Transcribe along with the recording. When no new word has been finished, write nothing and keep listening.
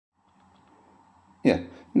Yeah.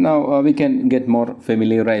 Now we can get more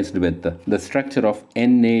familiarized with the structure of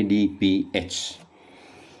NADPH.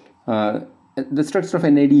 The structure of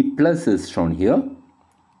NAD plus is shown here.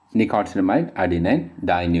 Nicotinamide adenine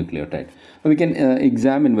dinucleotide. We can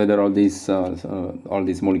examine whether all these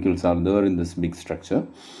molecules are there in this big structure.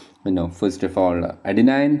 First of all,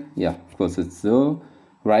 adenine, yeah, of course it's there.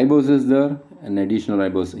 Ribose is there, an additional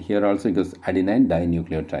ribose here also, because adenine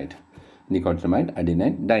dinucleotide, nicotinamide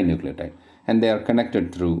adenine dinucleotide, and they are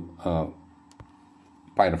connected through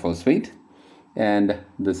pyrophosphate, and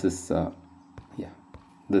this is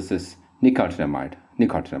nicotinamide.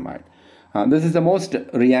 This is the most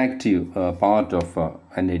reactive part of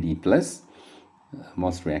NAD plus,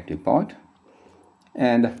 most reactive part,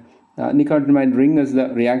 and nicotinamide ring is the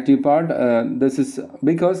reactive part. This is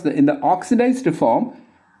because in the oxidized form,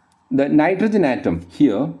 the nitrogen atom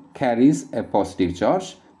here carries a positive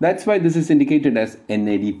charge. That's why this is indicated as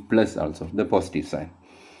NAD plus also, the positive sign.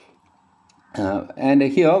 And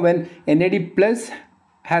here when NAD plus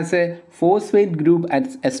has a phosphate group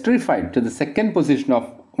esterified to the second position of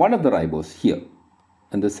one of the ribose here,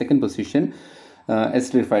 and the second position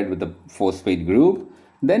esterified with the phosphate group,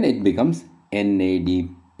 then it becomes NADP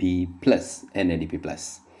plus.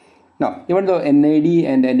 Now, even though NAD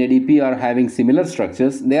and NADP are having similar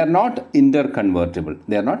structures, they are not interconvertible.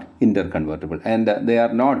 And they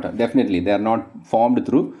are not formed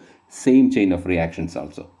through same chain of reactions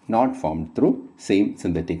also. Not formed through same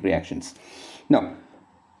synthetic reactions. Now,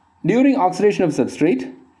 during oxidation of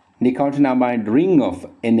substrate, nicotinamide ring of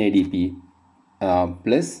NADP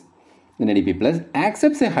plus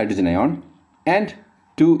accepts a hydrogen ion and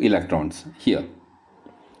 2 electrons here.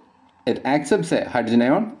 It accepts a hydrogen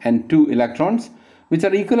ion and 2 electrons, which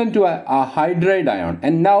are equivalent to a hydride ion,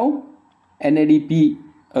 and now NADP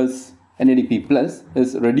plus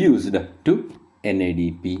is reduced to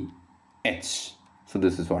NADPH. So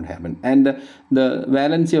this is what happened, and the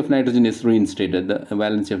valency of nitrogen is reinstated. The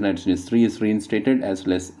valency of nitrogen is 3 is reinstated, as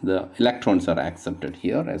well as the electrons are accepted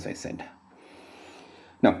here, as I said.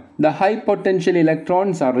 Now, the high potential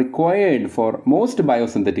electrons are required for most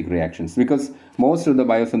biosynthetic reactions, because most of the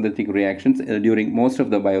biosynthetic reactions,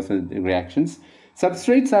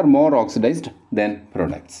 substrates are more oxidized than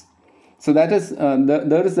products. So that is,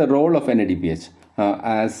 there is the role of NADPH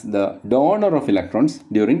as the donor of electrons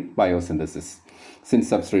during biosynthesis,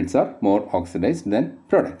 since substrates are more oxidized than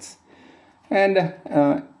products. And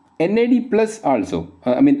NAD plus also,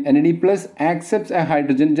 NAD plus accepts a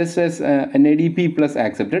hydrogen, just as NADP plus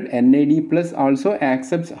accepted. NAD plus also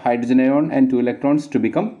accepts hydrogen ion and 2 electrons to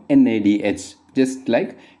become NADH, just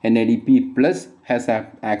like NADP plus has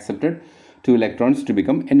accepted 2 electrons to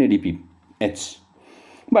become NADPH.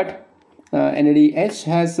 But NADH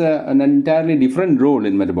has an entirely different role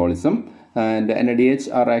in metabolism, and NADH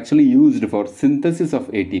are actually used for synthesis of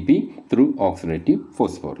ATP through oxidative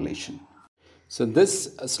phosphorylation. So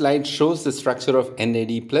this slide shows the structure of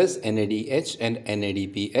NAD plus, NADH and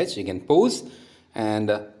NADPH. You can pause and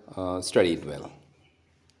study it well.